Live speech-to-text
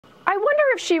I wonder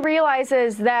if she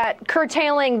realizes that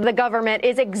curtailing the government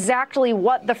is exactly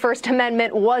what the First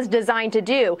Amendment was designed to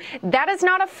do. That is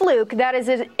not a fluke. That is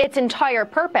its entire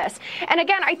purpose. And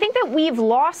again, I think that we've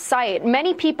lost sight.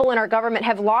 Many people in our government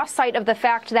have lost sight of the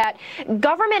fact that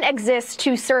government exists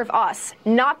to serve us,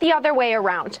 not the other way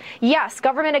around. Yes,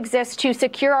 government exists to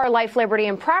secure our life, liberty,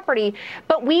 and property,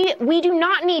 but we do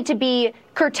not need to be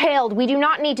curtailed. We do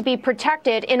not need to be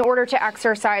protected in order to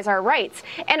exercise our rights.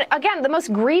 And again, the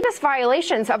most grievous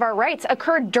violations of our rights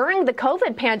occurred during the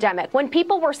COVID pandemic, when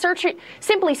people were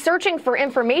simply searching for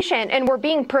information and were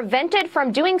being prevented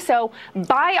from doing so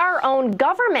by our own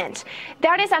government.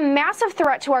 That is a massive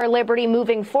threat to our liberty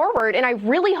moving forward, and I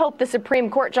really hope the Supreme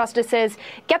Court justices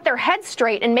get their heads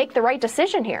straight and make the right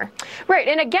decision here. Right,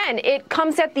 and again, it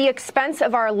comes at the expense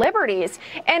of our liberties,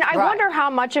 and I wonder how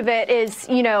much of it is,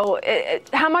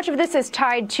 how much of this is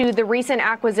tied to the recent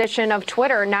acquisition of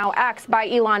Twitter, now X, by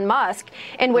Elon Musk,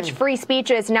 in which free speech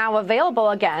is now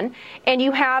available again, and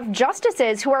you have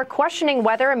justices who are questioning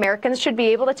whether Americans should be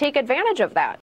able to take advantage of that.